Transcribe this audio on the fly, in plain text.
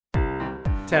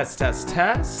Test.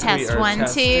 Test We are 1,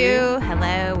 testing. 2.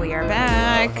 Hello, we are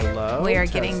back. Hello. We are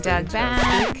getting Doug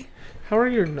back. How are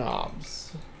your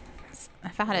knobs?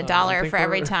 If I had $1 for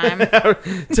every time.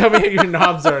 Tell me how your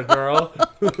knobs are, girl.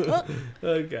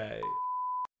 Okay.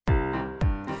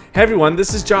 Hey everyone,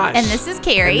 this is Josh. And this is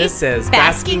Carrie. And this is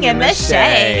Basking in the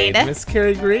Shade. Miss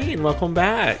Carrie Green, welcome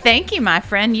back. Thank you, my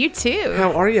friend. You too.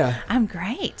 How are you? I'm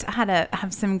great. I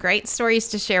have some great stories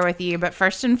to share with you. But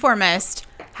first and foremost,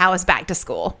 how was back to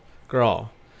school? Girl,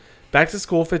 back to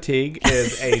school fatigue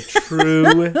is a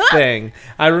true thing.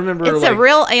 I remember It's a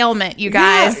real ailment, you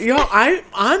guys. Yeah,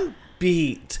 I'm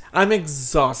beat. I'm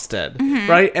exhausted, Mm-hmm.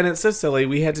 right? And it's so silly.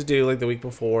 We had to do like the week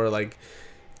before, like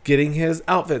getting his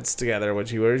outfits together, which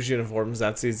he wears uniforms.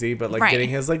 That's easy, but like Right. getting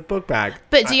his like book bag.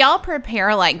 But do y'all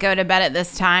prepare, like, go to bed at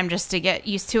this time just to get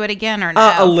used to it again, or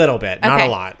no? A little bit, not Okay. a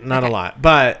lot, not a lot.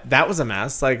 But that was a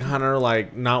mess. Like Hunter,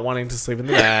 like not wanting to sleep in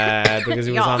the bed because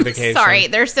he was Y'all, on vacation. Sorry,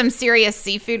 there's some serious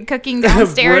seafood cooking Britt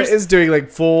downstairs. is doing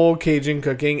like full Cajun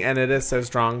cooking, and it is so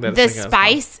strong that The it's like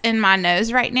spice in my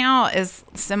nose right now is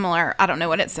similar. I don't know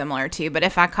what it's similar to, but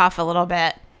if I cough a little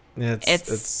bit,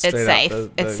 It's straight up safe.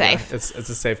 It's safe. It's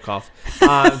a safe cough.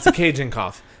 It's a Cajun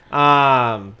cough.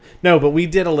 No, but we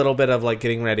did a little bit of like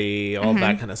getting ready, all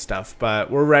that kind of stuff.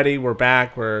 But we're ready. We're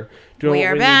back. We're doing We what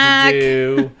are we back. need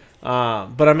to do.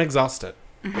 But I'm exhausted.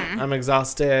 I'm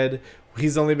exhausted.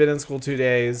 He's only been in school 2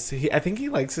 days. I think he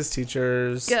likes his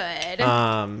teachers.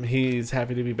 good. He's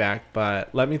happy to be back. But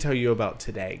let me tell you about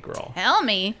today, girl. Tell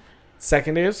me.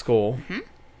 Second day of school.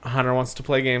 Hunter wants to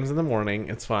play games in the morning.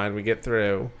 It's fine. We get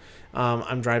through.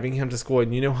 I'm driving him to school,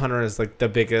 and you know Hunter is like the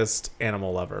biggest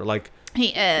animal lover. Like He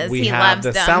is. we He have loves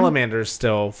the them. salamanders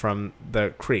still from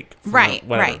the creek. from Right, the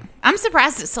whatever. right. I'm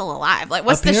surprised it's still alive. Like,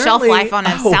 what's the shelf Apparently- life on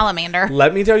a oh, salamander?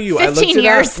 Let me tell you, I looked 15 it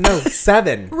years. up. No,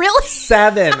 7. Really?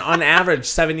 7 on average.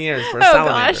 7 years for a Oh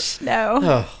salamander. gosh,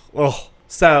 no. Oh.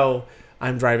 So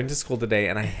I'm driving to school today,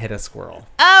 and I hit a squirrel.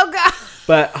 Oh god.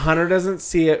 But Hunter doesn't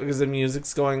see it because the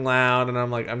music's going loud, and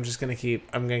I'm like,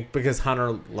 because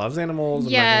Hunter loves animals.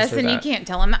 I'm not gonna Yes, start and you that. can't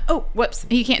tell him that. Oh, whoops.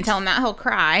 You can't tell him that. He'll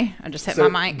cry. I just hit So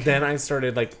my mic. then I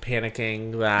started like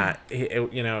panicking that it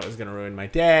was going to ruin my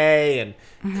day and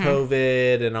Mm-hmm.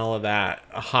 COVID and all of that.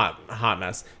 A hot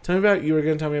mess. Tell me about, you were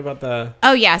going to tell me about the...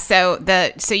 Oh yeah, so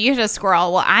you hit a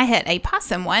squirrel. Well, I hit a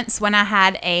possum once when I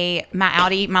had my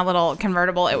Audi, my little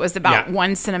convertible. It was about Yeah.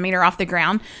 1 centimeter off the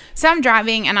ground. So I'm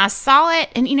driving and I saw it,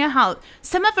 and you know how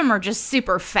some of them are just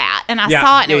super fat, and I Yeah,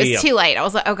 saw it and it was yeah. too late. I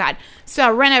was like, oh god. So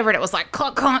I ran over it. It was like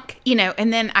clunk clunk,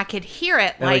 and then I could hear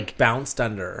it It like bounced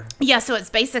under. yeah. So it's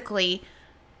basically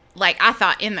like I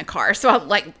thought in the car. So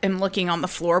I am looking on the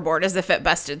floorboard as if it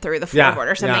busted through the Yeah, floorboard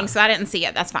or something. yeah. So I didn't see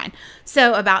it. That's fine.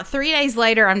 So about 3 days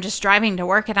later, I'm just driving to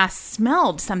work and I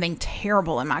smelled something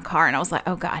terrible in my car. And I was like,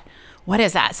 oh God, what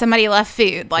is that? Somebody left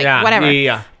food, like Yeah, whatever.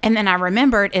 yeah. And then I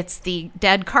remembered it's the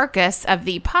dead carcass of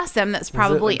the possum that's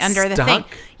probably like, under the thing.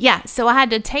 stuck? Yeah. So I had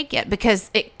to take it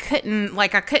because it couldn't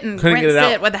Couldn't rinse get it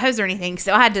out. it with a hose or anything.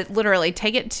 So I had to literally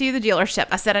take it to the dealership.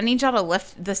 I said, I need y'all to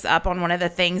lift this up on one of the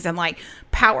things and like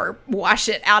power wash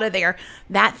it out of there.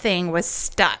 That thing was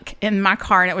stuck in my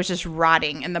car and it was just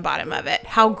rotting in the bottom of it.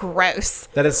 How gross.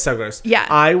 That is so gross. Yeah.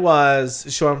 I was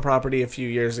showing property a few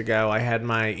years ago. I had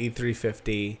my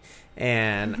E350,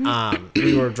 and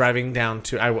we were driving down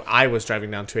to... I was driving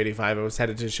down 285. I was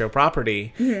headed to show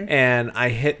property, and I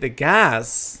hit the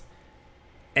gas,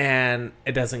 and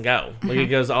it doesn't go. Like, it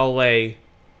goes all the way.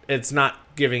 It's not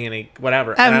giving any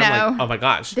whatever. Oh, and I'm no. like, oh my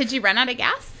gosh. Did you run out of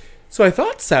gas? So I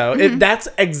thought so. That's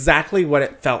exactly what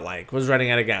it felt like, was running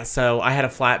out of gas. So I had a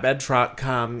flatbed truck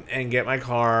come and get my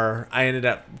car. I ended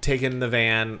up taking the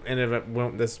van.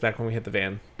 This is back when we hit the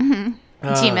van.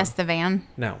 Did you miss the van?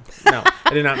 No, I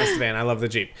did not miss the van. I love the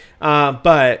Jeep.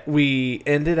 But we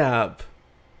ended up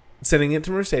sending it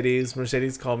to Mercedes.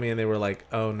 Mercedes called me and they were like,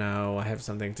 oh no, I have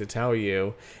something to tell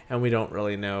you. And we don't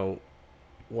really know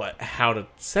how to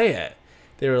say it.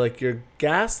 They were like, your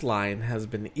gas line has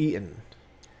been eaten.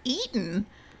 Eaten?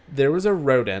 There was a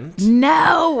rodent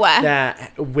No.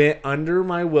 that went under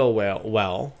my wheel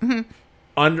well,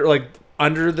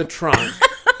 under the trunk,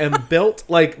 and built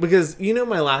because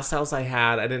my last house I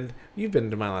had, you've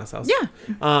been to my last house.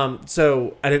 Yeah.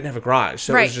 So I didn't have a garage,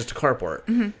 so it Right. was just a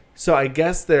carport. So I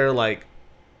guess their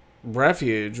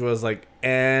refuge was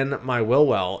in my wheel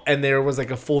well, and there was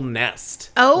a full nest.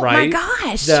 Oh right? my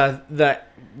gosh. The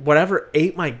whatever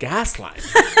ate my gas line.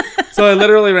 So I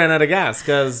literally ran out of gas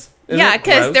because Yeah,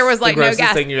 because there was like no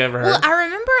gas. Thing you've ever heard? Well, I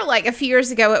remember like a few years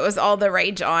ago, it was all the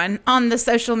rage on the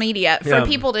social media for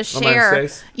people to share. On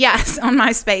MySpace? Yes, on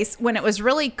MySpace when it was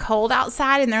really cold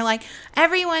outside, and they're like,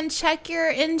 "Everyone, check your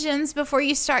engines before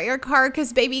you start your car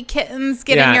because baby kittens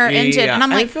get in your engine." And I'm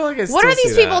like, "What are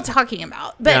these people talking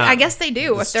about?" But I guess they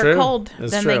do. If they're cold,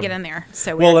 then they get in there.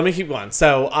 So weird. Well, let me keep going.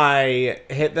 So I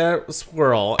hit the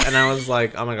squirrel, and I was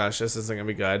like, "Oh my gosh, this isn't gonna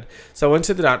be good." So I went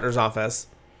to the doctor's office.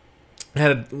 I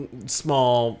had a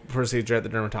small procedure at the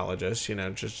dermatologist,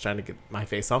 just trying to get my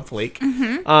face on fleek.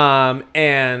 Mm-hmm.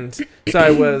 And so I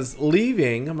was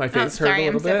leaving. My face hurt a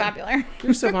little bit. I'm so popular.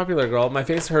 You're so popular, girl. My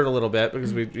face hurt a little bit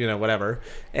because we, whatever.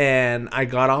 And I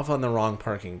got off on the wrong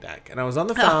parking deck. And I was on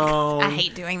the phone. I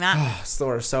hate doing that. Oh, it's the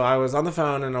worst. So I was on the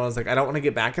phone and I was like, I don't want to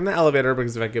get back in the elevator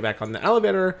because if I get back on the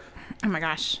elevator. Oh my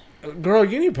gosh. Girl,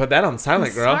 you need to put that on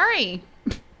silent, girl. Sorry.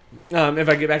 If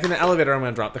I get back in the elevator, I'm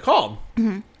going to drop the call.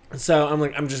 Mm-hmm. So I'm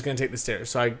like, I'm just going to take the stairs.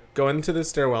 So I go into the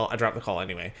stairwell. I drop the call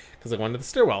anyway because I go into the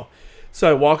stairwell. So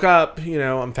I walk up,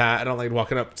 I'm fat. I don't like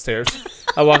walking upstairs.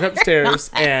 I walk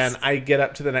upstairs and I get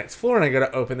up to the next floor and I go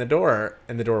to open the door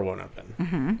and the door won't open.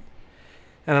 Mm-hmm.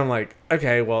 And I'm like,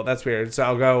 okay, well, that's weird. So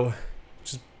I'll go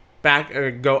just back,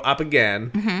 go up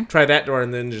again, try that door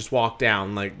and then just walk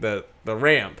down like the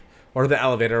ramp or the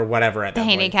elevator or whatever at that point.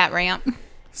 The handicap ramp.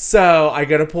 So I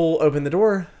go to open the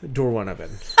door won't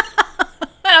open.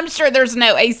 I'm sure there's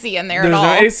no AC in there There's at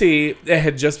all. no AC. It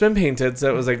had just been painted, so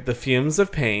it was like the fumes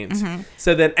of paint.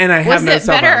 So then, and I have no cell phone. Was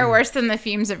it better or worse than the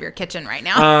fumes of your kitchen right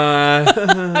now?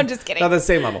 I'm just kidding. Not the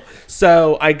same level.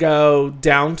 So I go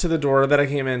down to the door that I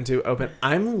came in to open.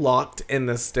 I'm locked in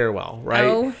the stairwell, right?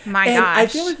 Oh my and gosh. I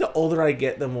feel like the older I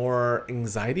get, the more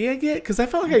anxiety I get because I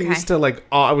felt like I used to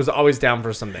I was always down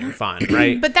for something fun,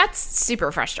 right? But that's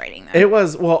super frustrating though. It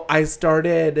was. Well,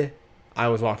 I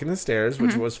was walking the stairs,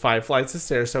 which was 5 flights of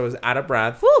stairs, so I was out of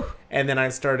breath. Whew. And then I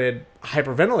started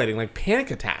hyperventilating, like panic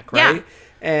attack, right? Yeah.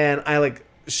 And I like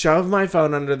shoved my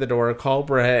phone under the door, called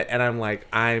Britt, and I'm like,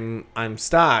 I'm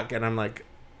stuck, and I'm like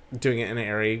doing it in an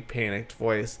airy, panicked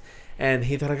voice. And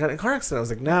he thought I got in a car accident. I was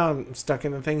like, no, I'm stuck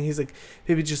in the thing. He's like,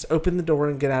 baby, just open the door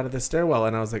and get out of the stairwell.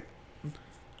 And I was like,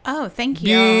 oh, thank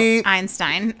you,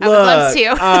 Einstein. I would love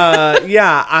to.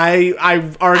 Yeah,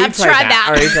 I've already tried that.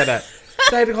 I already tried that.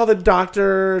 So I had to call the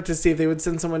doctor to see if they would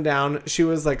send someone down. She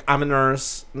was like, I'm a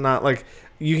nurse, not like,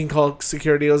 you can call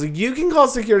security. I was like, you can call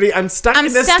security. I'm stuck in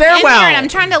the stairwell. In here and I'm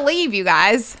trying to leave, you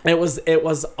guys. It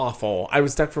was awful. I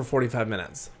was stuck for 45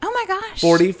 minutes. Oh my gosh.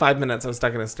 45 minutes I was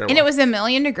stuck in a stairwell. And it was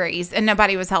 1,000,000 degrees and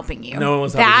nobody was helping you. No one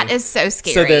was helping me. That is so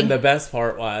scary. So then the best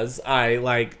part was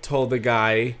I told the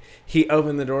guy, he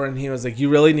opened the door and he was like, you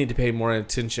really need to pay more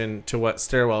attention to what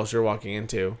stairwells you're walking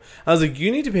into. I was like,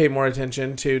 you need to pay more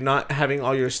attention to not having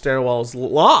all your stairwells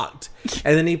locked.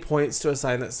 And then he points to a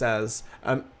sign that says,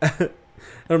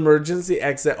 emergency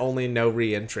exit only, no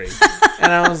re-entry.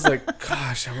 And I was like,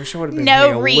 gosh, I wish I would have been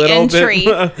paying a re-entry.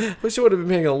 Wish I would have been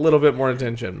paying a little bit more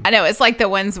attention. I know, it's like the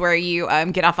ones where you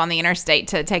get off on the interstate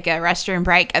to take a restroom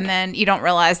break and then you don't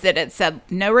realize that it said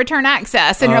no return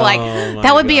access. And you're like,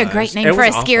 that would be a great name for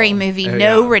a scary movie.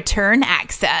 No return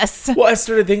access. Well, I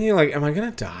started thinking like, am I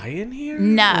going to die in here?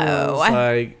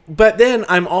 No. But then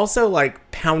I'm also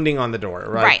like pounding on the door,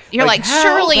 right? Right. You're like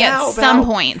surely at some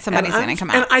point somebody's going to come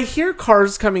out. And I hear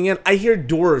cars coming in. I hear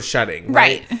doors shutting.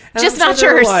 Right. Just not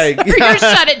yours. Like, or yours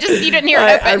shut it. Just you didn't hear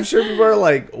it open. I'm sure people are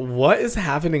like, what is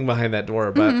happening behind that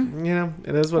door? But, it is what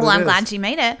it is. Well, I'm glad you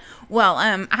made it. Well,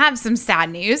 I have some sad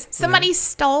news. Somebody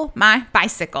stole my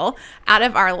bicycle out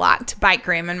of our locked bike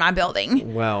room in my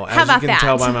building. Well, as you can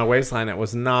tell by my waistline, it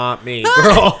was not me,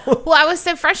 girl. Well, I was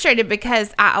so frustrated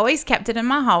because I always kept it in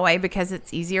my hallway because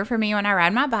it's easier for me when I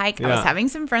ride my bike. I was having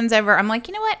some friends over. I'm like,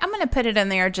 you know what? I'm going to put it in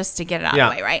there just to get it out of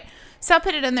the way, right? So I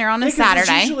put it in there on a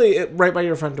Saturday. It's usually right by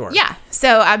your front door. Yeah.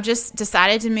 So I've just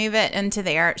decided to move it into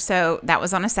there. So that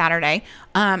was on a Saturday.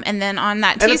 And then on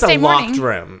that Tuesday morning. It's a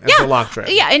locked room. It's a locked room.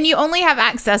 Yeah. And you only have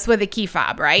access with a key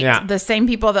fob, right? Yeah. The same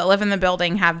people that live in the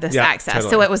building have this access.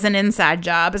 Totally. So it was an inside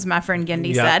job, as my friend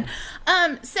Gendy said.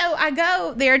 So I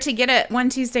go there to get it one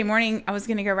Tuesday morning. I was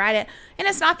going to go ride it. And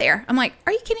it's not there. I'm like,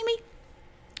 are you kidding me?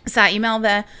 So I emailed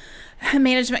the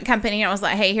management company and I was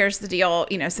like, hey, here's the deal,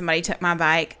 somebody took my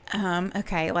bike.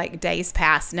 Okay, like days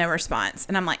passed, no response,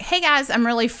 and I'm like, hey guys, I'm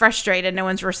really frustrated, no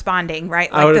one's responding,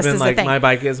 right? Like, I would have been like, my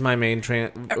bike is my main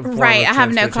right, I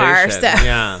have no car,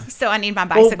 so I need my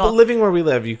bicycle. Well, but living where we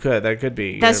live, that could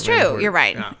be, that's true, you're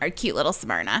right. Our cute little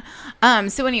Smyrna.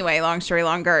 So anyway, long story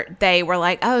longer, they were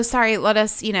like, oh, sorry, let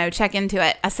us check into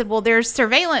it. I said, well, there's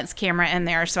surveillance camera in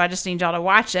there, so I just need y'all to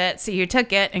watch it. So you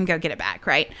took it and go get it back,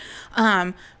 right?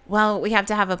 Well, we have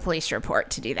to have a police report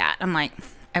to do that. I'm like,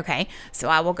 okay, so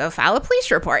I will go file a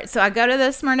police report. So I go to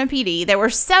the Smyrna PD. They were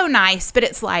so nice, but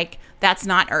it's like, that's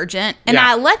not urgent. And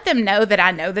I let them know that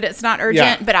I know that it's not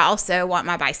urgent, but I also want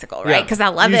my bicycle, right? Because I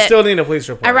love it. You still need a police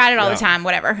report. I ride it all the time,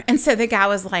 whatever. And so the guy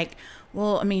was like,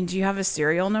 well, I mean, do you have a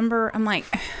serial number? I'm like,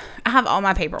 I have all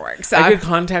my paperwork. So I could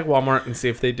contact Walmart and see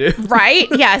if they do. Right?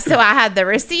 Yeah. So I had the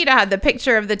receipt. I had the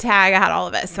picture of the tag. I had all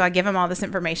of it. So I give them all this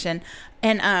information.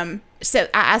 And so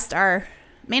I asked our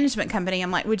management company,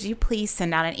 I'm like, would you please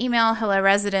send out an email? Hello,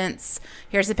 residents.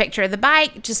 Here's a picture of the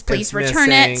bike. Just please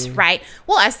return it. Right.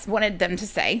 Well, I wanted them to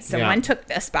say, someone took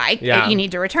this bike. Yeah. You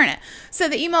need to return it. So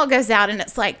the email goes out and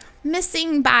it's like,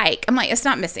 missing bike. I'm like, it's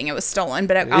not missing. It was stolen,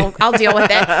 but I'll deal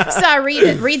with it. So I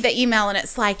read the email and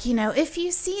it's like, if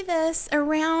you see this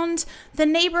around the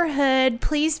neighborhood,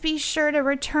 please be sure to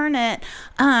return it.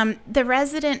 The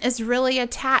resident is really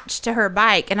attached to her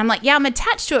bike. And I'm like, yeah, I'm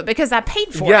attached to it because I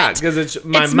paid for it. Yeah, because it's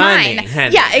my money.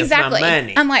 Honey. Yeah, exactly. It's my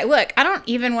money. I'm like, look, I don't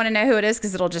even want to know who it is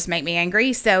because it'll just make me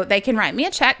angry. So they can write me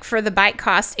a check for the bike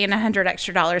cost and $100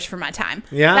 extra for my time.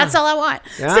 Yeah. That's all I want.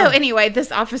 Yeah. So anyway,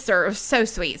 this officer was so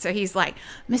sweet. So he's like,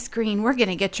 Miss Green, we're going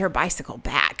to get your bicycle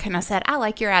back. And I said, I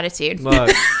like your attitude. Look,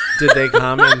 did they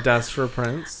come and dust for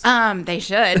prints? They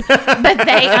should. But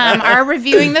they are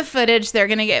reviewing the footage. They're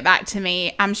going to get back to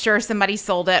me. I'm sure somebody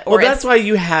sold it. Or that's why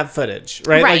you have footage,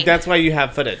 right? Like, that's why you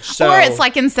have footage. So. Or it's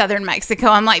like in southern Mexico.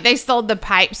 I'm like, they sold the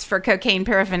pipes for cocaine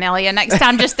paraphernalia. Next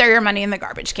time, just throw your money in the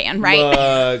garbage can,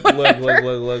 right?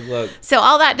 Look. So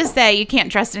all that to say, you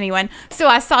can't trust anyone. So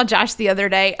I saw Josh the other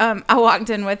day. I walked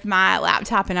in with my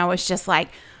laptop and I was just like,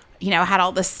 I had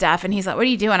all this stuff and he's like, what are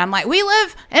you doing? I'm like, we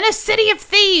live in a city of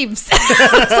thieves. I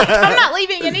was like, I'm not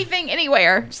leaving anything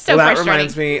anywhere. So that frustrating.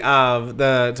 Reminds me of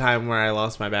the time where I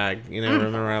lost my bag.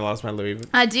 Remember I lost my Louis?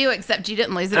 I do, except you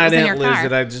didn't lose it. It was in your car. I didn't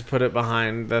lose it. I just put it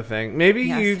behind the thing. Maybe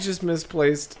you just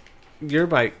misplaced your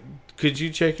bike. Could you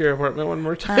check your apartment one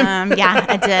more time? Yeah,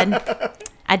 I did.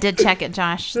 I did check it,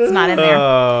 Josh. It's not in there.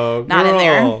 Oh, not in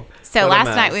there. So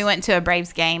last night we went to a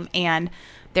Braves game and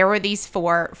there were these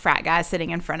 4 frat guys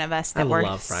sitting in front of us that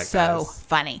were so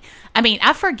funny. I mean,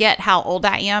 I forget how old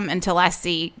I am until I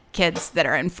see kids that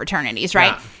are in fraternities,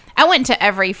 right? Yeah. I went to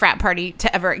every frat party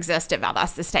to ever exist at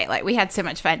Valdosta State. Like, we had so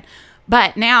much fun.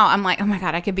 But now I'm like, oh my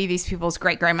God, I could be these people's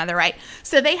great-grandmother, right?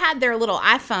 So they had their little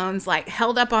iPhones like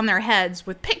held up on their heads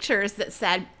with pictures that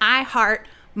said, I heart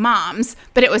moms,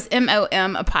 but it was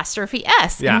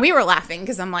MOM''S. Yeah. And we were laughing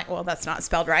because I'm like, well, that's not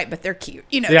spelled right, but they're cute.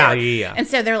 Yeah. And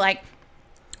so they're like,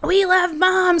 we love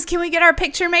moms. Can we get our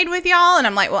picture made with y'all? And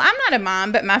I'm like, well, I'm not a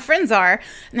mom, but my friends are.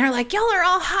 And they're like, y'all are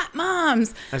all hot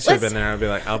moms. I should have been there. I'd be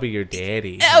like, I'll be your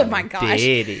daddy. Oh my gosh.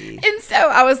 Daddy. And so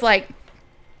I was like,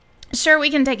 sure,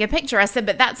 we can take a picture. I said,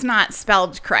 but that's not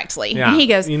spelled correctly. Yeah, and he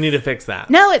goes, you need to fix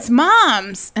that. No, it's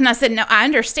moms. And I said, no, I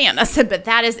understand. I said, but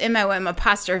that is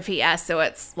MOM''S, so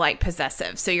it's like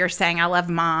possessive. So you're saying I love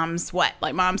moms, what?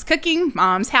 Like mom's cooking,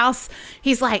 mom's house?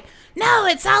 He's like, no,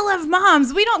 it's I love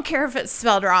moms. We don't care if it's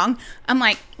spelled wrong. I'm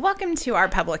like, welcome to our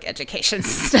public education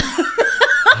system.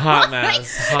 Hot mess.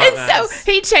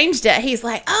 So he changed it. He's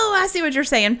like, oh, I see what you're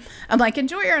saying. I'm like,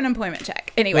 enjoy your unemployment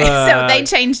check. Anyway, so they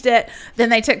changed it. Then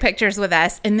they took pictures with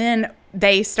us. And then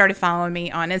they started following me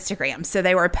on Instagram. So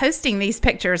they were posting these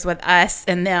pictures with us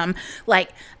and them,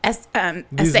 like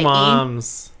these SAE.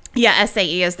 moms. Yeah,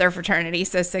 SAE is their fraternity,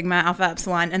 so Sigma Alpha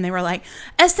Epsilon. And they were like,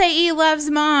 SAE loves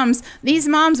moms. These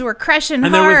moms were crushing hard.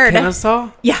 And they're with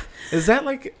Kennesaw? Yeah. Is that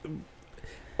like...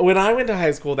 When I went to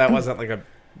high school, that wasn't like a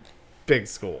big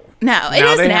school. No, it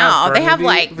is now. They have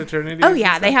like... fraternities. Oh,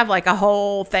 yeah. They have like a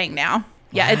whole thing now.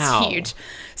 Yeah, wow. It's huge.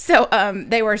 So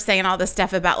they were saying all this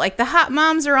stuff about like the hot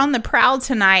moms are on the prowl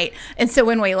tonight. And so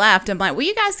when we left, I'm like, well,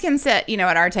 you guys can sit,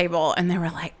 at our table. And they were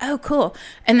like, oh, cool.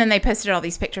 And then they posted all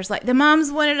these pictures like the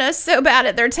moms wanted us so bad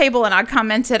at their table. And I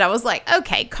commented, I was like,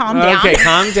 okay, calm down. Okay,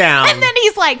 calm down. And then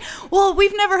he's like, well,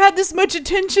 we've never had this much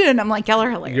attention. I'm like, y'all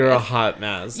are hilarious. You're a hot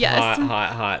mess. Yes.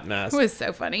 Hot mess. It was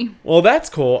so funny. Well, that's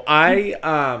cool.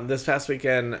 I, this past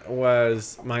weekend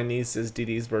was my niece's Dee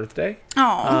Dee's birthday.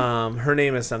 Oh. Her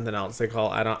name is something else. They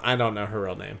call, I don't know her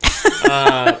real name.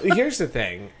 Here's the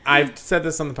thing. I've said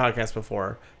this on the podcast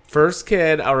before. First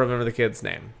kid, I'll remember the kid's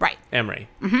name. Right. Emery.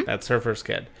 Mm-hmm. That's her first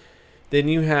kid. Then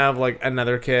you have like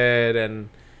another kid, and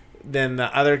then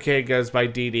the other kid goes by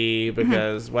Dee Dee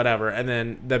because whatever. And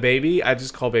then the baby, I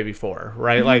just call baby 4,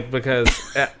 right? Mm-hmm. Like, because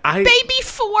baby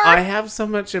 4? I have so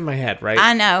much in my head, right?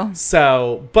 I know.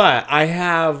 So, but I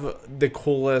have the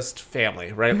coolest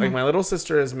family, right? Like, my little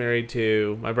sister is married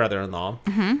to my brother-in-law,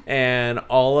 and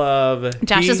all of...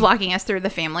 Josh is walking us through the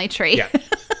family tree. Yeah.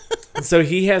 So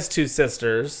he has two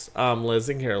sisters, Liz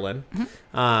and Carolyn,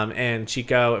 and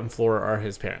Chico and Flora are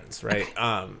his parents, right?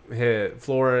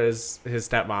 Flora is his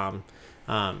stepmom,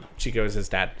 Chico is his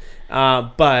dad,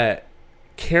 but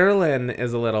Carolyn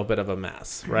is a little bit of a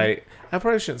mess, right? I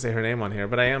probably shouldn't say her name on here,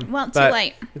 but I am. Well, too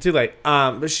late. Too late.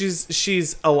 But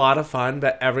she's a lot of fun,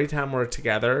 but every time we're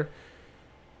together,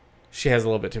 she has a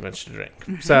little bit too much to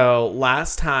drink. So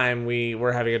last time we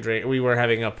were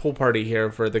having a pool party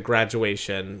here for the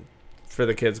graduation, for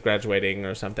the kids graduating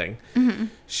or something.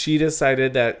 She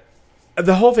decided that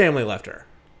the whole family left her.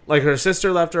 Like her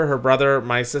sister left her, her brother,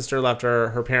 my sister left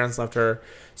her parents left her.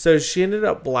 So she ended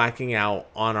up blacking out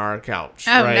on our couch.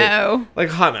 Oh, right? no. Like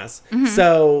a hot mess.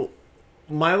 So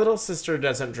my little sister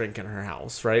doesn't drink in her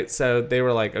house, right? So they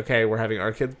were like, okay, we're having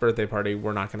our kid's birthday party.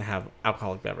 We're not going to have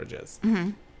alcoholic beverages.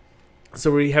 So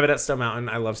we have it at Stone Mountain.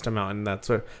 I love Stone Mountain. That's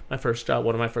where my first job,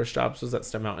 one of my first jobs was at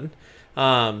Stone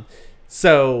Mountain.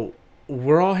 So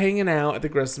we're all hanging out at the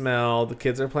gristmill. The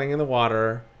kids are playing in the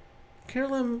water.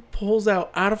 Carolyn pulls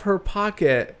out of her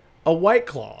pocket a White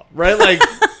Claw, right? Like,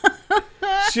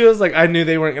 she was like, I knew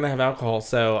they weren't going to have alcohol,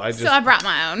 so I brought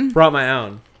my own. Brought my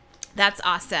own. That's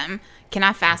awesome. Can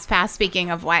I fast pass?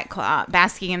 Speaking of White Claw,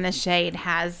 Basking in the Shade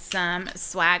has some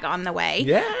swag on the way.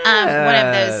 Yeah. One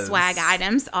of those swag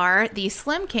items are the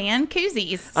Slim Can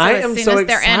koozies. So I as am soon so as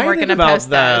they're in, we're going to excited post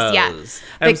about those.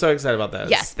 Yeah. I'm so excited about those.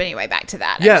 Yes, but anyway, back to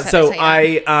that. Yeah, so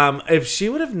if she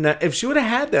would have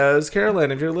had those,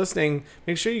 Carolyn, if you're listening,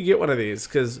 make sure you get one of these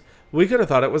because we could have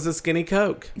thought it was a skinny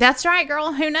Coke. That's right,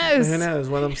 girl. Who knows? Who knows?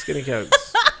 One of them skinny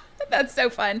Cokes. That's so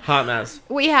fun. Hot mess.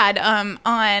 We had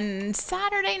on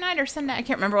Saturday night or Sunday, I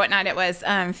can't remember what night it was.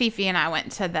 Fifi and I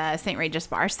went to the St. Regis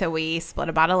bar, so we split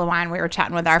a bottle of wine. We were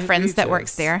chatting with our friends that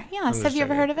works there. Yes, have you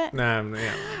ever heard of it? No,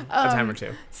 yeah, a time or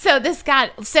two.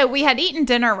 So we had eaten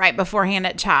dinner right beforehand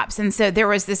at Chops, and so there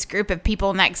was this group of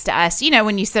people next to us. You know,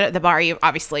 when you sit at the bar, you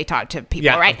obviously talk to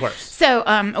people, right? Of course.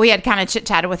 So we had kind of chit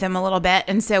chatted with them a little bit,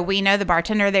 and so we know the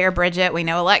bartender there, Bridget. We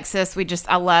know Alexis.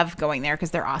 I love going there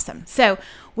because they're awesome. So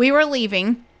we were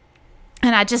leaving,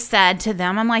 and I just said to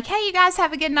them, I'm like, hey, you guys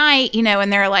have a good night, you know,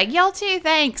 and they're like, y'all too,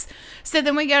 thanks. So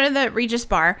then we go to the Regis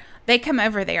bar. They come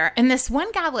over there, and this one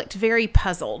guy looked very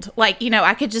puzzled. Like, you know,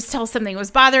 I could just tell something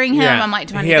was bothering him. Yeah. I'm like,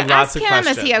 do I need to ask him?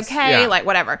 Is he okay? Yeah. Like,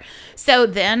 whatever. So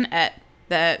then at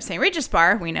the St. Regis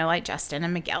bar, we know like Justin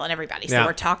and Miguel and everybody. So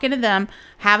we're talking to them,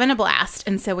 having a blast.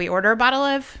 And so we order a bottle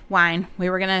of wine. We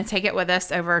were going to take it with us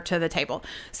over to the table.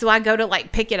 So I go to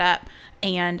like pick it up.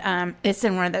 And it's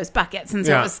in one of those buckets. And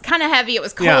so it was kind of heavy. It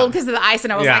was cold because of the ice.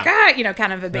 And I was like, you know,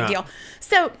 kind of a big deal.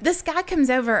 So this guy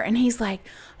comes over and he's like,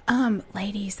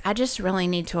 ladies, I just really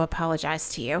need to apologize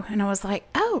to you. And I was like,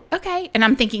 oh, okay. And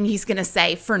I'm thinking he's going to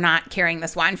say for not carrying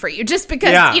this wine for you. Just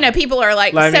because, you know, people are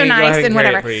like so nice and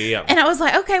whatever. And I was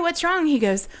like, okay, what's wrong? He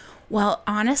goes, well,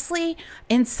 honestly,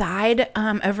 inside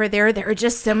over there are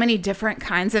just so many different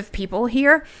kinds of people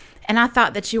here. And I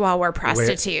thought that you all were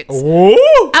prostitutes.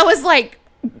 I was like,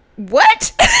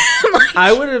 what? Like,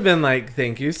 I would have been like,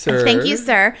 thank you, sir. Thank you,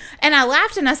 sir. And I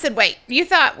laughed and I said, wait, you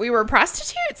thought we were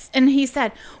prostitutes? And he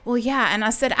said, well, yeah. And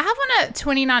I said, I have on a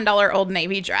 $29 Old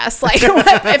Navy dress. Like, if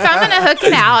I'm going to hook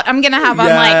it out, I'm going to have on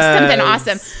like something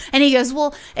awesome. And he goes,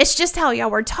 well, it's just how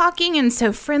y'all were talking and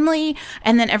so friendly.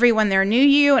 And then everyone there knew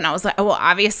you. And I was like, oh, well,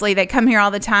 obviously they come here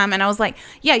all the time. And I was like,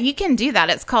 yeah, you can do that.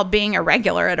 It's called being a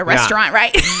regular at a restaurant,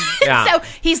 right? So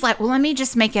he's like, well, let me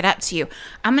just make it up to you.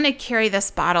 I'm going to carry this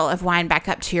bottle of wine back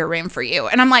up to your room for you.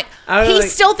 And I'm like, he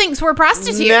still thinks we're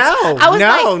prostitutes. No, I was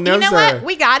like, no, you know sir. what?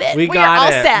 We got it. We are got all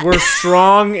it. set. We're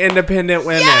strong, independent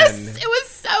women. Yes, it was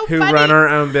so who funny. run our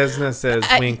own businesses.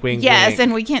 Wink, wink, yes, wink.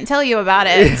 and we can't tell you about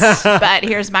it, but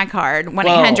here's my card,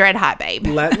 1-800-HOT-BABE.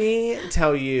 Let me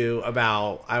tell you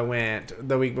about, I went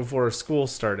the week before school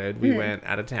started. We went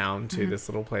out of town to this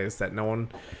little place that no one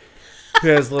who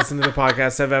has listened to the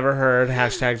podcast have ever heard.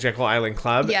 # Jekyll Island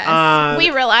Club. Yes. We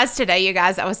realized today, you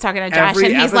guys, I was talking to Josh,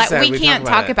 and he's like, we can't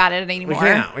talk about it anymore.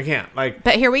 We can't. Like,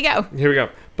 but here we go.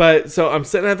 But so I'm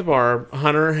sitting at the bar.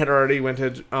 Hunter had already went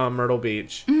to Myrtle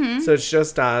Beach. So it's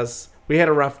just us. We had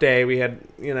a rough day. We had,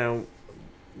 you know,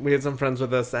 we had some friends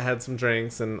with us that had some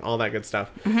drinks and all that good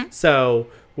stuff. So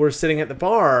we're sitting at the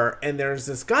bar, and there's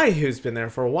this guy who's been there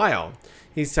for a while.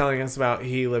 He's telling us about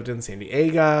he lived in San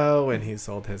Diego and he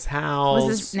sold his house.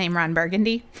 Was his name Ron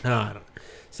Burgundy? I don't know.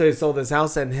 So he sold his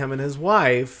house, and him and his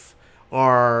wife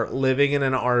are living in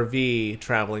an RV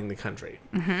traveling the country.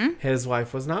 His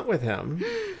wife was not with him.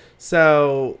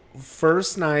 So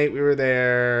first night we were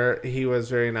there, he was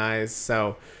very nice.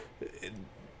 So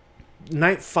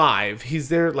night 5, he's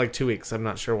there like 2 weeks. I'm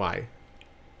not sure why.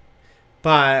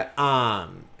 But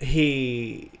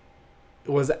he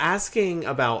was asking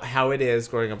about how it is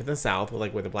growing up in the South,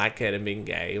 like with a black kid and being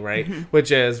gay, right?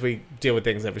 Which is we deal with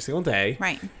things every single day,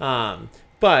 Right.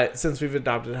 But since we've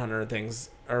adopted Hunter, things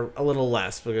are a little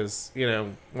less because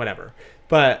whatever.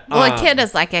 But Well, a kid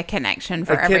is like a connection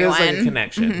for everyone. A kid is like a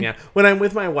connection, yeah. When I'm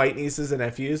with my white nieces and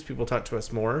nephews, people talk to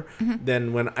us more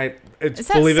than when it's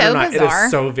believe it or not, bizarre? it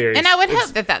is so very. And I would hope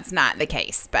that that's not the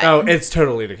case, but it's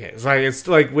totally the case. Right? It's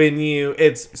like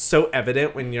it's so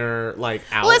evident when you're like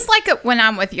out. well, it's like when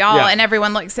I'm with y'all Yeah. and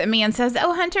everyone looks at me and says,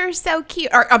 "Oh, Hunter's so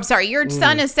cute," or I'm sorry, your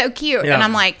son is so cute, Yeah. and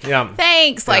I'm like, Yeah.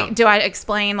 "Thanks." Like, Yeah. do I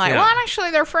explain like, Yeah. "Well, I'm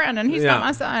actually their friend, and he's not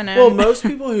my son"? And Well, most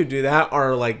people who do that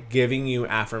are like giving you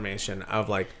affirmation of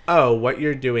like, oh, what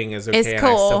you're doing is okay, It's and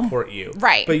cool. I support you.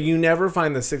 Right. But you never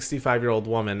find the 65-year-old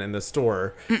woman in the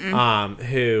store who's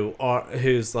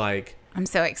like I'm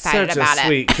so excited such about a it.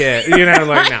 sweet kid,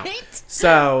 like no. Right?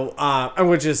 So,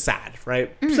 which is sad,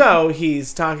 right? So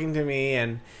he's talking to me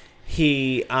and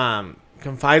he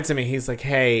confides in me. He's like,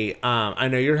 "Hey, I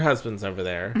know your husband's over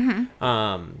there.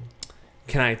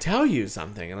 Can I tell you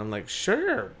something?" And I'm like,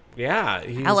 "Sure, yeah."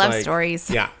 He's I love like,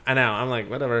 stories. Yeah, I know. I'm like,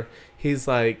 whatever. He's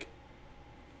like,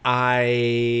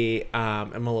 I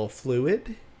am a little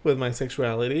fluid with my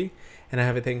sexuality, and I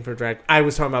have a thing for drag. I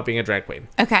was talking about being a drag queen,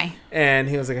 Okay. and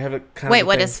he was like, I have a kind Wait, of a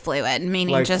what thing, is fluid?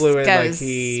 Meaning like just fluid, goes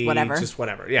like whatever. just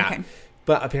whatever. Yeah. Okay.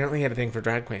 But apparently he had a thing for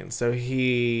drag queens, so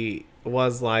he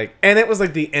was like, and it was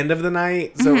like the end of the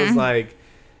night, so it was like.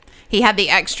 He had the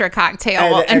extra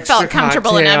cocktail And and felt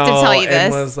comfortable enough to tell you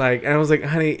and this. I was like,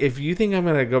 honey, if you think I'm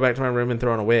gonna go back to my room and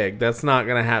throw on a wig, that's not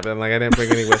gonna happen. Like, I didn't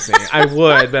bring any with me. I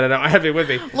would, but I don't have it with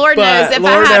me. Lord But knows if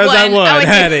Lord I had knows one, I would, I would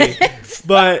honey. do it.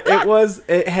 But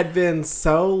it had been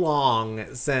so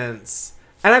long since.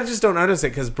 And I just don't notice it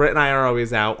because Britt and I are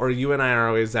always out, or you and I are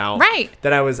always out. Right.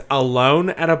 That I was alone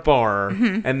at a bar,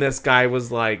 and this guy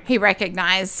was like, He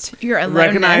recognized your aloneness.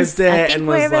 Recognized it I think and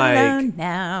was we're like, alone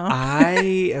now. I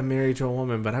am married to a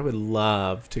woman, but I would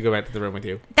love to go back to the room with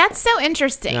you. That's so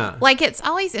interesting. Yeah. Like, it's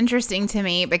always interesting to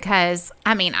me because,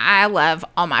 I mean, I love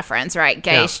all my friends, right?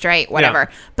 Gay, Yeah. straight, whatever.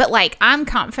 Yeah. But, like, I'm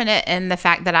confident in the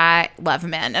fact that I love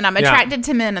men and I'm attracted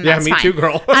to men, and Yeah, that's me fine. too,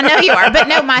 girl. I know you are. But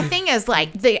no, my thing is,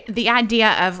 like, the idea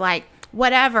of, like,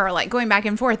 whatever, like going back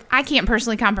and forth. I can't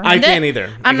personally comprehend it. I can't either.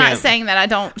 I'm I not can't. saying that I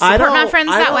don't support my friends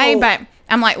that way, but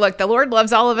I'm like, look, the Lord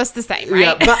loves all of us the same,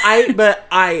 right? Yeah, but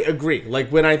I agree. Like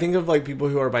when I think of like people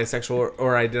who are bisexual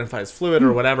or identify as fluid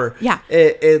or whatever, Yeah.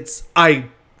 it's I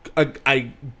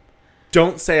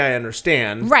don't say I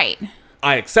understand. Right.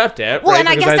 I accept it. Well, right? and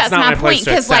I Because guess that's not my place point. to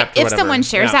Because, like, accept or if whatever. someone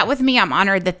shares Yeah. that with me, I'm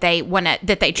honored that they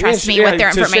trust me Yeah, with their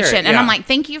to share it, information, and yeah. I'm like,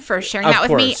 thank you for sharing Of that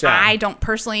with me. course, yeah. I don't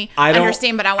personally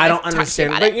understand, but I want to talk to you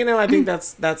about but it. you know, I think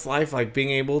that's life. Like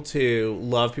being able to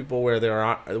love people where they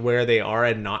are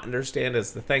and not understand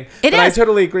is the thing. It but I is.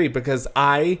 totally agree because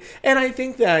I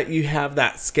think that you have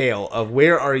that scale of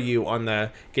where are you on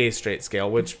the gay straight scale,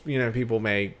 which you know people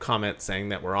may comment saying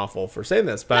that we're awful for saying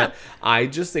this, but I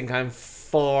just think I'm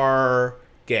far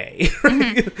gay.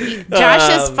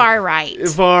 Josh is far right.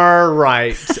 Far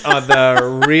right on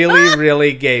the really,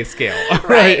 really gay scale.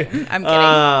 Right. I'm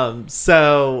kidding.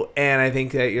 So, and I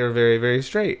think that you're very, very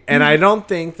straight. And I don't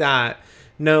think that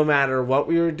no matter what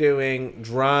we were doing,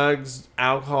 drugs,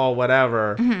 alcohol,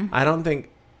 whatever, I don't think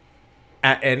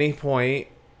at any point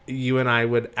you and I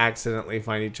would accidentally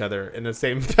find each other in the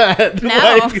same bed. No.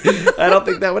 Like, I don't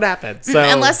think that would happen. So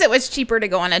Unless it was cheaper to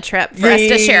go on a trip for us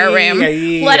to share a room.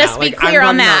 Let us be Like, clear I'm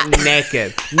on that. not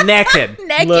naked. Naked.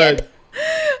 Naked. Look.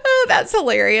 Oh, that's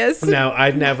hilarious. No,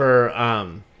 I've never,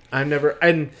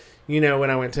 and you know, when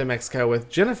I went to Mexico with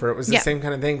Jennifer, it was the Yeah. same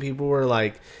kind of thing. People were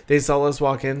like, they saw us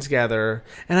walk in together,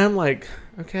 and I'm like,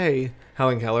 okay,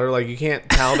 Helen Keller, like you can't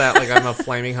tell that like I'm a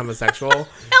flaming homosexual.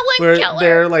 Helen Keller.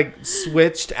 They're like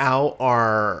switched out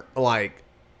our like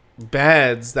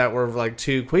beds that were like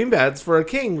two queen beds for a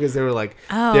king because they were like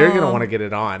they're gonna want to get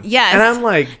it on. Yes. And I'm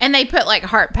like, And they put like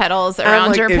heart petals I'm around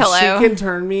like, your if pillow. she can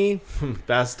turn me,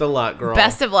 best of luck, girl.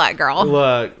 Best of luck, girl.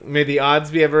 Look, may the odds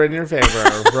be ever in your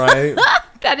favor, right?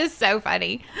 That is so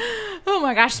funny. Oh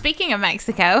my gosh. Speaking of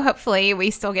Mexico, hopefully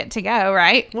we still get to go,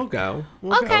 right? We'll go.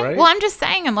 We'll Okay. go, right? Well, I'm just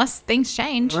saying, unless things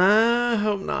change. I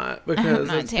hope not because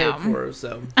not, it's too. paid for.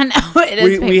 So I know it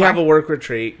is. we have a work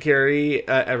retreat. Carrie,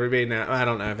 everybody know. I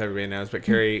don't know if everybody knows, but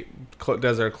Carrie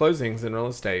does our closings in real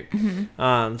estate.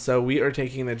 So we are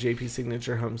taking the JP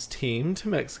Signature Homes team to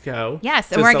Mexico. Yes,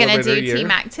 to and we're going to celebrate do our team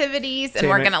year. activities, and Team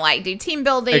we're ac- going to like do team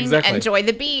building, Exactly. enjoy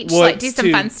the beach, Well, like do it's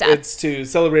some fun stuff. It's to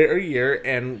celebrate our year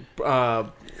and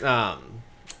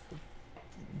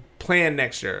plan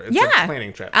next year. It's Yeah. a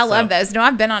planning trip. I love those. No,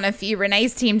 I've been on a few.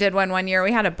 Renee's team did one year.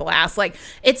 We had a blast. Like,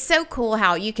 it's so cool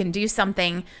how you can do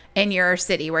something in your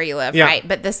city where you live, Yeah. right?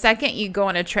 But the second you go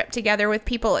on a trip together with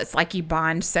people, it's like you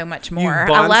bond so much You more.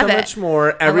 bond I love so it. much more.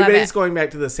 I love Everybody's it. going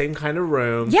back to the same kind of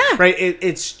room. Yeah. Right?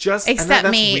 It's just... I know Except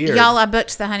that's me. weird. Y'all, I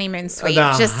booked the honeymoon suite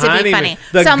The just to be honeymoon- funny.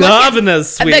 the I'm looking- governor's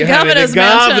suite, The honey, the governor's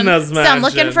governor's mansion. So I'm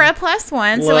looking mansion. for a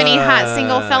 +1. So any hot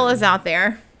single Look. fellas out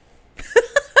there.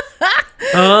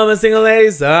 I'm a single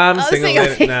lady. So I'm a Oh, single single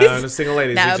lady. No, ladies. I'm a single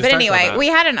lady. No, but anyway, we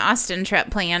had an Austin trip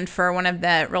planned for one of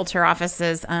the realtor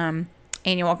offices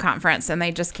annual conference, and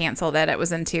they just canceled it. It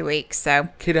was in 2 weeks. So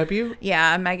KW?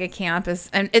 yeah, Mega Camp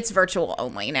and it's virtual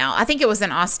only now. I think it was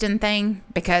an Austin thing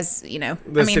because,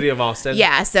 The city of Austin?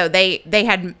 Yeah, so they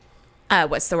had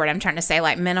what's the word I'm trying to say?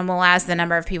 Like minimalize the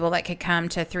number of people that could come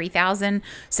to 3,000.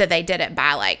 So they did it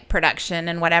by like production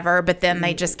and whatever, but then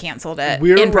they just canceled it.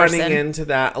 We're in running person. into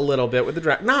that a little bit with the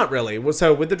drag. Not really.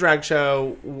 So with the drag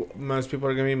show, most people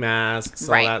are going to be masks,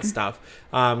 all Right. that stuff,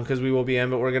 because we will be in.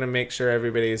 But we're going to make sure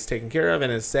everybody is taken care of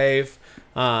and is safe.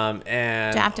 And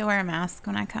Do I have to wear a mask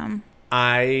when I come?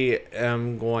 I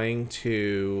am going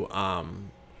to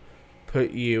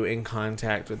put you in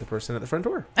contact with the person at the front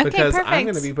door Okay, because I'm perfect.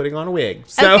 going to be putting on a wig.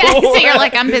 So, Okay, so you're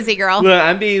like, I'm busy, girl. Look,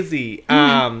 I'm busy.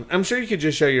 I'm sure you could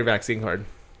just show your vaccine card.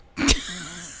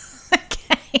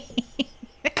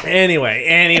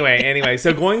 Anyway.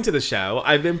 So going to the show,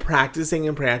 I've been practicing.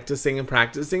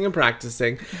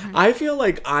 I feel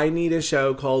like I need a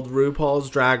show called RuPaul's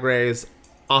Drag Race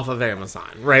off of Amazon,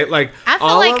 right? Like I feel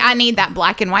like I need that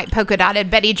black and white polka dotted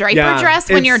Betty Draper dress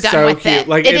when it's you're done so with cute. it.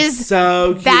 Like, It it's is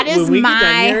so cute. That is When we get done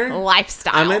my here,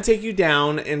 lifestyle. I'm gonna take you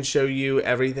down and show you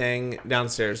everything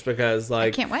downstairs because,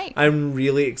 like, can't wait. I'm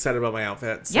really excited about my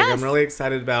outfits. Yes. Like, I'm really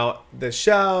excited about the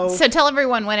show. So tell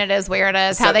everyone when it is, where it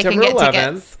is, how they can September get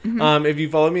 11th. tickets. If you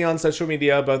follow me on social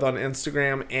media, both on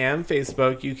Instagram and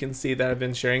Facebook, you can see that I've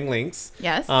been sharing links.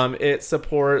 Yes. It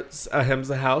supports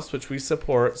Ahimsa House, which we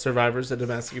support survivors of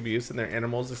domestic abuse and their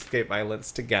animals escape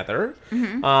violence together.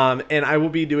 And I will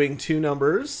be doing 2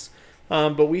 numbers.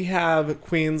 But we have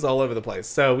queens all over the place.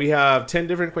 So we have 10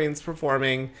 different queens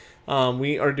performing.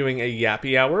 We are doing a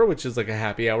yappy hour, which is like a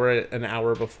happy hour an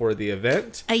hour before the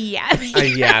event. A yappy.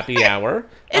 A yappy hour.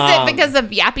 Is it because of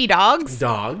yappy dogs?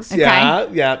 Dogs. Okay.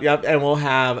 Yeah. And we'll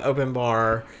have open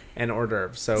bar and hors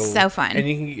d'oeuvres. So fun. And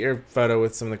you can get your photo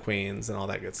with some of the queens and all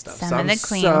that good stuff. Some of the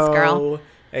queens, so girl.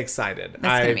 excited.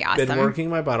 That's gonna be I've been awesome. working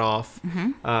my butt off.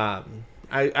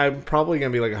 I'm probably going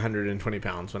to be like 120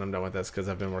 pounds when I'm done with this because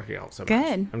I've been working out so much.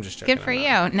 Good. I'm just joking. Good for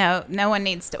I'm you. not. No one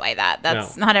needs to weigh that.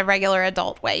 That's No. not a regular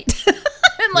adult weight.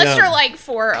 Unless No. you're like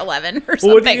 4'11" or something.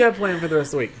 Well, what do you have planned for the rest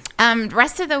of the week?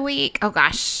 Rest of the week. Oh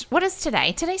gosh, what is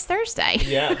today? Today's Thursday.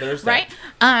 Yeah, Thursday.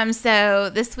 Right. So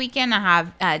this weekend I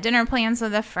have dinner plans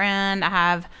with a friend. I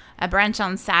have a brunch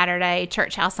on Saturday,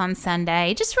 church house on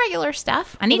Sunday. Just regular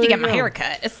stuff. I need to there get you my go. hair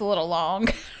cut. It's a little long.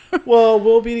 Well,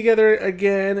 we'll be together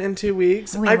again in 2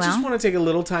 weeks. We I just will. want to take a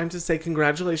little time to say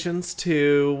congratulations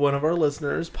to one of our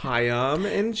listeners, Payam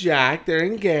and Jack. They're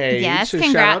engaged. Yes, so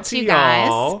congrats, shout out to you guys.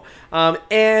 y'all.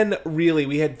 And really,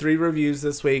 we had 3 reviews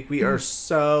this week. We are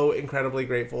so incredibly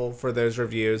grateful for those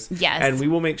reviews. Yes. And we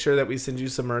will make sure that we send you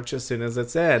some merch as soon as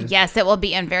it's in. Yes, it will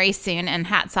be in very soon. And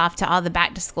hats off to all the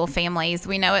back to school families.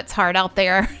 We know it's hard out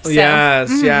there. So, Yes.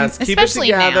 Keep Especially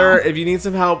it together. now. If you need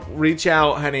some help, reach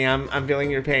out, honey. I'm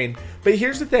feeling your pain. But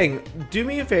here's the thing. Do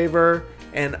me a favor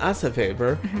and us a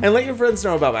favor and let your friends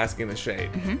know about Basking the Shade.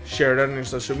 Share it on your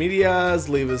social medias.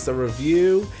 Leave us a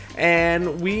review.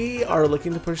 And we are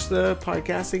looking to push the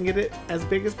podcast and get it as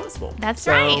big as possible. That's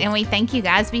So, right. And we thank you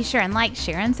guys. Be sure and like,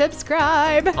 share, and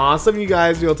subscribe. Awesome, you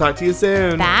guys. We'll talk to you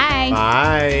soon. Bye.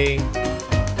 Bye.